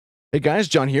Hey guys,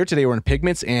 John here. Today we're in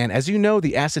Pigments, and as you know,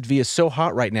 the Acid V is so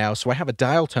hot right now, so I have a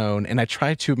dial tone, and I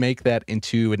tried to make that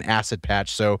into an acid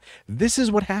patch, so this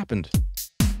is what happened.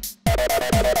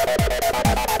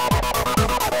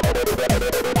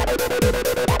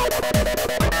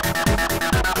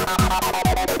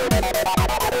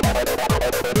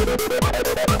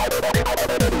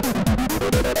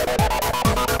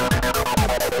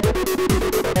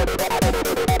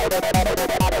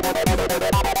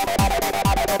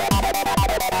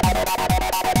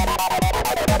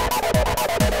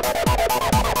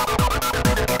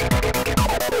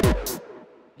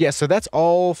 Yeah, so that's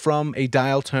all from a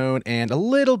dial tone and a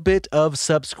little bit of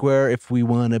subsquare if we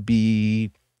want to be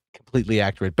completely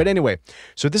accurate. But anyway,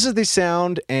 so this is the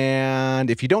sound, and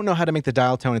if you don't know how to make the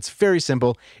dial tone, it's very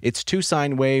simple. It's two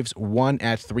sine waves, one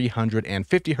at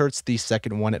 350 hertz, the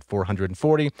second one at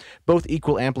 440, both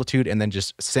equal amplitude, and then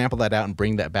just sample that out and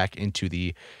bring that back into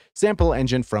the sample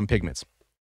engine from Pigments.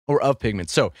 Or of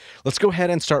Pigments. So let's go ahead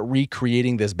and start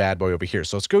recreating this bad boy over here.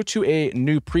 So let's go to a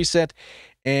new preset,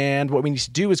 and what we need to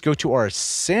do is go to our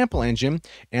sample engine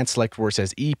and select where it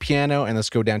says E piano, and let's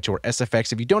go down to our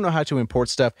SFX. If you don't know how to import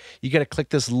stuff, you got to click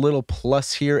this little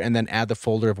plus here and then add the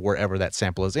folder of wherever that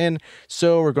sample is in.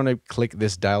 So we're going to click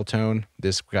this dial tone,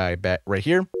 this guy back right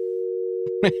here.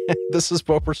 This is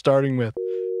what we're starting with.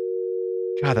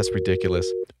 God, that's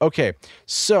ridiculous. Okay,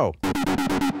 so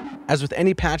as with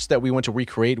any patch that we want to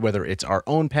recreate, whether it's our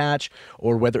own patch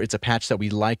or whether it's a patch that we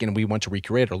like and we want to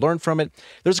recreate or learn from it,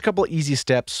 there's a couple of easy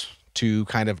steps to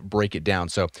kind of break it down.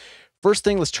 So first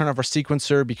thing, let's turn off our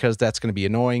sequencer because that's going to be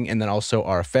annoying, and then also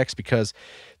our effects because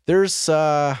there's,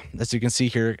 as you can see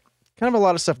here, kind of a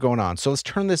lot of stuff going on. So let's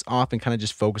turn this off and kind of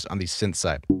just focus on the synth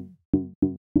side.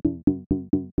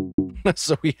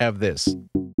 So we have this.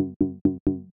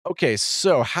 Okay,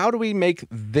 so how do we make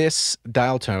this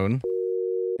dial tone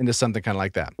into something kind of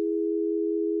like that?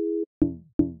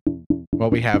 Well,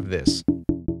 we have this.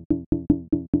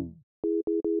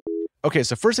 Okay,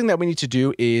 so first thing that we need to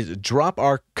do is drop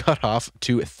our cutoff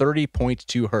to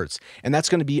 30.2 hertz, and that's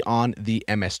going to be on the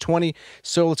MS-20.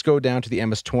 So let's go down to the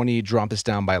MS-20, drop this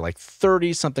down by like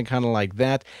 30, something kind of like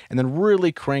that, and then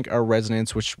really crank our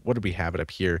resonance, which, what do we have it up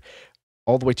here?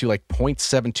 All the way to like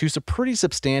 0.72, so pretty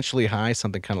substantially high,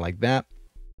 something kind of like that.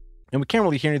 And we can't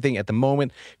really hear anything at the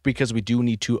moment because we do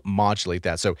need to modulate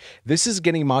that. So this is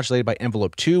getting modulated by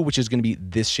envelope 2, which is going to be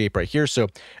this shape right here. So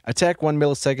attack 1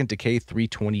 millisecond, decay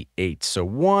 328. So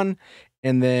 1,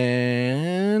 and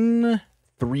then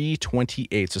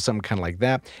 328. So something kind of like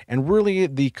that. And really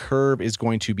the curve is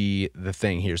going to be the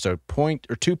thing here. So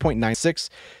 2.96.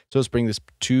 So let's bring this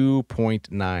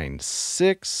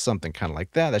 2.96, something kind of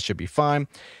like that. That should be fine.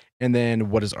 And then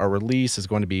what is our release is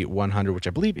going to be 100, which I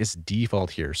believe is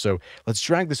default here. So let's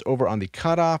drag this over on the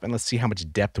cutoff and let's see how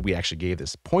much depth we actually gave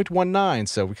this. 0.19,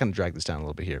 so we kind of drag this down a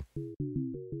little bit here.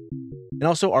 And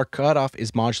also our cutoff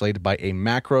is modulated by a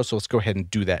macro, so let's go ahead and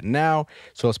do that now.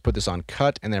 So let's put this on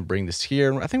cut and then bring this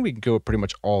here. I think we can go pretty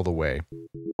much all the way.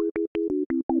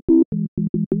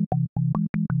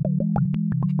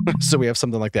 So we have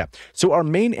something like that. So our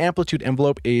main amplitude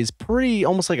envelope is pretty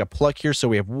almost like a pluck here. So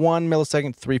we have 1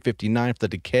 millisecond, 359 for the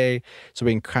decay. So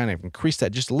we can kind of increase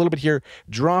that just a little bit here,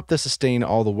 drop the sustain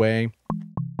all the way. So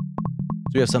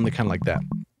we have something kind of like that.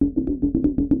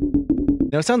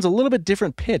 Now it sounds a little bit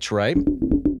different pitch, right?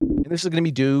 And this is going to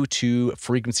be due to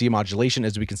frequency modulation,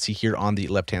 as we can see here on the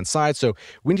left-hand side. So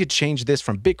we need to change this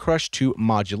from bit crush to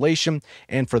modulation.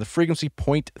 And for the frequency,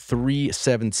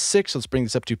 0.376. Let's bring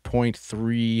this up to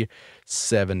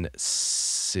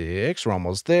 0.376. We're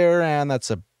almost there, and that's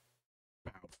about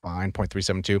fine,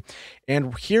 0.372.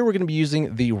 And here we're going to be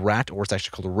using the rat, or it's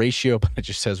actually called a ratio, but it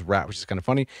just says rat, which is kind of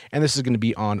funny. And this is going to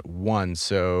be on 1.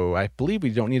 So I believe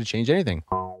we don't need to change anything.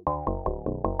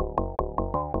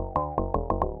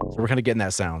 So we're kind of getting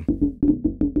that sound.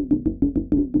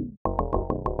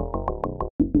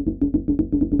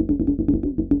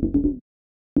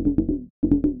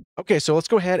 Okay, so let's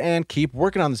go ahead and keep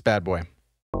working on this bad boy.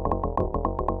 So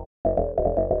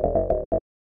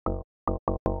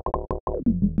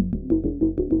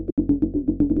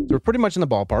we're pretty much in the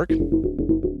ballpark.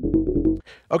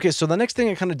 Okay, so the next thing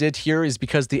I kind of did here is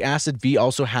because the Acid V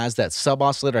also has that sub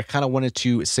oscillator, I kind of wanted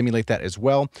to simulate that as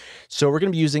well. So we're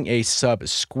going to be using a sub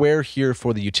square here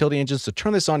for the utility engine. So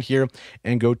turn this on here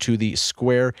and go to the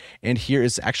square. And here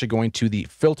is actually going to the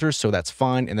filter, so that's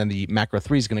fine. And then the macro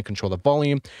 3 is going to control the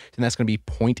volume. And that's going to be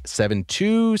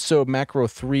 0.72. So macro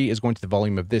 3 is going to the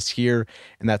volume of this here.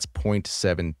 And that's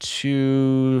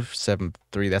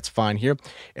 0.7273. That's fine here.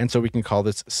 And so we can call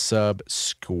this sub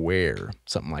square,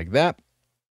 something like that.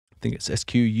 think it's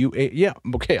SQUA. Yeah,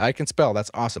 okay, I can spell.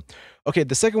 That's awesome. Okay,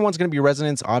 the second one's going to be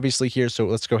resonance, obviously, here. So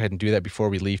let's go ahead and do that before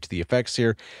we leave to the effects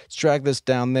here. Let's drag this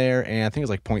down there, and I think it's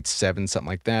like 0.7, something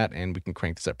like that, and we can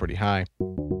crank this up pretty high.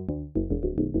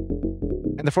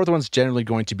 And the fourth one's generally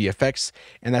going to be effects,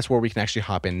 and that's where we can actually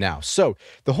hop in now. So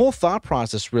the whole thought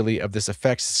process really of this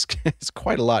effects is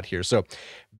quite a lot here. So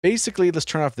basically, let's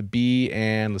turn off the B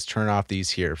and let's turn off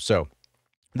these here. So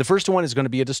the first one is going to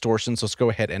be a distortion, so let's go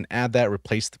ahead and add that,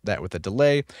 replace that with a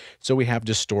delay, so we have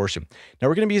distortion. Now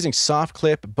we're going to be using soft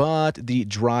clip, but the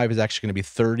drive is actually going to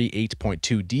be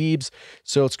 38.2 dBs,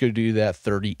 so let's go do that,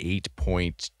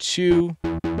 38.2.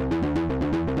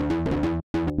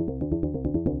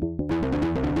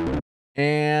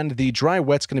 And the dry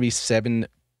wet's going to be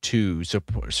 7.2, so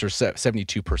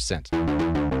 72%.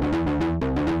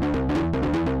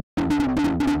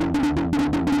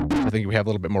 I think we have a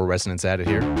little bit more resonance added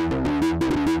here.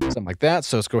 Something like that.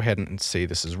 So let's go ahead and say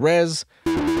this is res.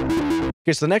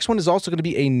 Okay, so the next one is also going to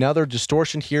be another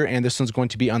distortion here, and this one's going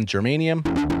to be on germanium.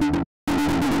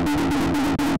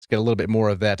 Let's get a little bit more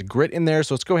of that grit in there.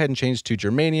 So let's go ahead and change to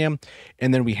germanium.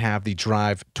 And then we have the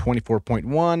drive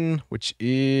 24.1, which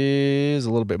is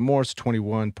a little bit more, so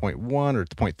 21.1 or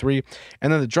 0.3.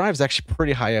 And then the drive is actually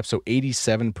pretty high up, so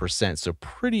 87%. So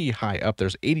pretty high up.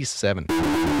 There's 87.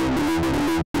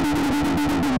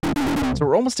 So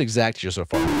we're almost exact here so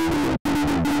far.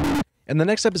 And the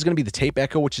next up is going to be the tape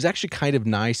echo, which is actually kind of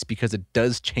nice because it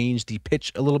does change the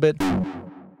pitch a little bit.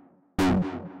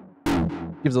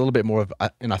 Gives a little bit more of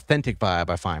an authentic vibe,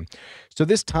 I find. So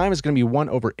this time is going to be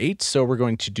 1/8. So we're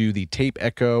going to do the tape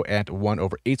echo at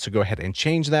 1/8. So go ahead and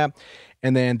change that.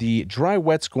 And then the dry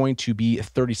wet's going to be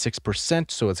 36%.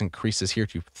 So let's increase this here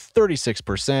to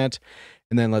 36%.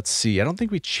 And then let's see, I don't think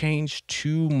we changed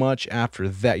too much after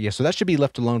that. Yeah, so that should be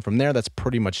left alone from there. That's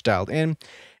pretty much dialed in.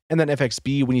 And then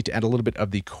FXB, we need to add a little bit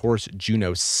of the Chorus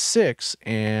Juno 6.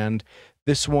 And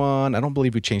this one, I don't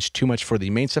believe we changed too much for the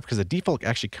main stuff because the default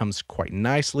actually comes quite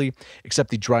nicely, except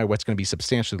the dry wet's going to be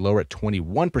substantially lower at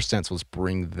 21%. So let's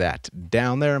bring that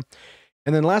down there.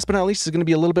 And then last but not least is going to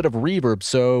be a little bit of reverb.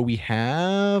 So we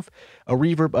have a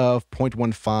reverb of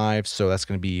 0.15. So that's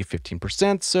going to be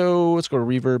 15%. So let's go to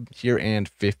reverb here and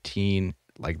 15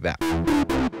 like that.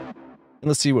 And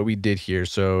let's see what we did here.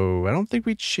 So I don't think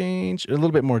we changed a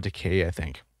little bit more decay, I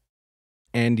think.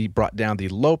 And he brought down the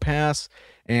low pass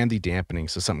and the dampening.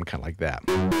 So something kind of like that.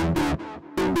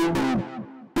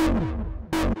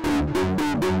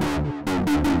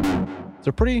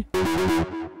 So pretty...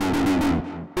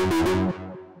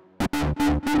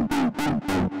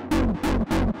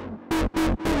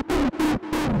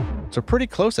 So pretty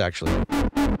close, actually.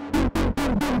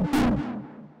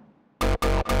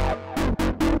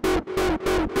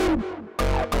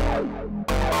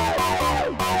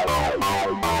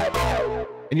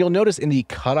 And you'll notice in the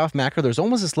cutoff macro, there's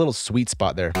almost this little sweet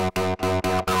spot there. Kind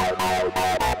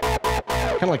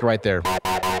of like right there.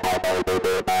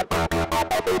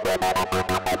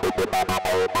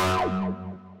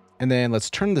 And then let's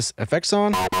turn this effects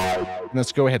on. And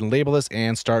let's go ahead and label this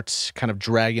and start kind of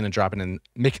dragging and dropping and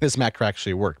making this macro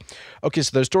actually work. Okay,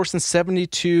 so there's distortion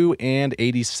 72 and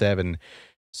 87.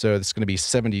 So this is going to be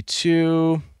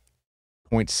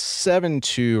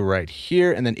 72.72 right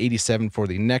here, and then 87 for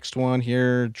the next one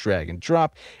here. Drag and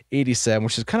drop. 87,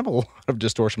 which is kind of a lot of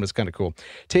distortion, but it's kind of cool.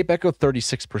 Tape echo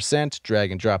 36%.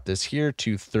 Drag and drop this here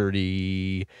to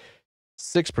 36%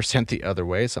 the other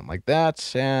way, something like that.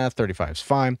 35 is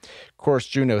fine. Chorus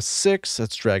Juno 6,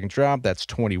 let's drag and drop. That's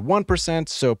 21%,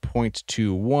 so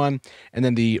 0.21. And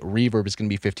then the reverb is going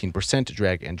to be 15%,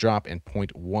 drag and drop, and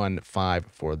 0.15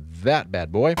 for that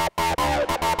bad boy.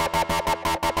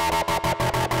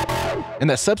 And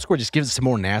that subscore just gives it some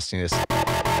more nastiness.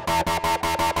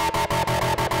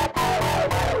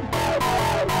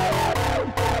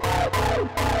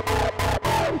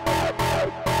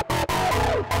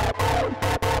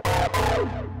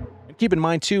 Keep in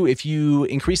mind, too, if you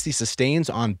increase the sustains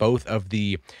on both of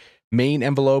the main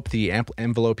envelope, the amp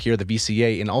envelope here, the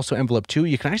VCA, and also envelope 2,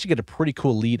 you can actually get a pretty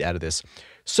cool lead out of this.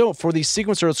 So for the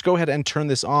sequencer, let's go ahead and turn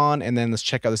this on, and then let's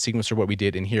check out the sequencer, what we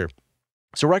did in here.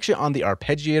 So we're actually on the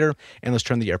arpeggiator, and let's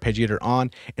turn the arpeggiator on.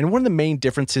 And one of the main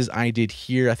differences I did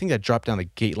here, I think I dropped down the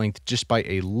gate length just by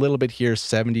a little bit here,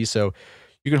 70. So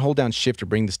you can hold down shift to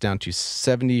bring this down to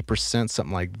 70%,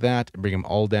 something like that, and bring them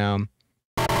all down.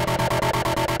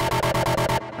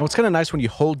 And what's kind of nice, when you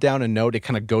hold down a note, it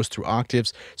kind of goes through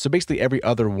octaves. So basically every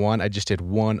other one, I just did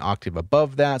one octave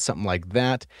above that, something like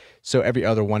that. So every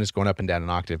other one is going up and down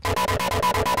an octave.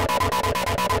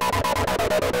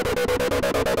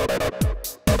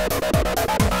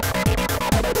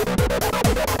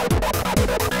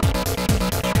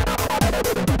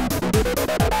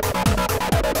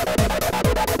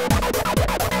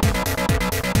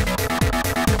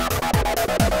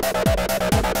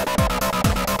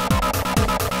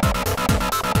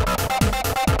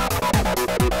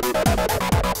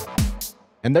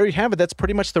 And there you have it. That's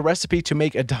pretty much the recipe to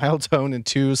make a dial tone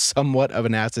into somewhat of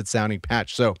an acid sounding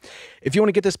patch. So if you want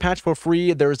to get this patch for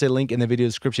free, there is a link in the video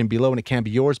description below and it can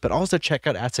be yours, but also check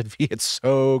out Acid V. It's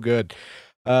so good.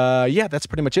 Yeah, that's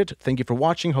pretty much it. Thank you for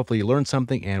watching. Hopefully you learned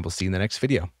something and we'll see you in the next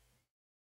video.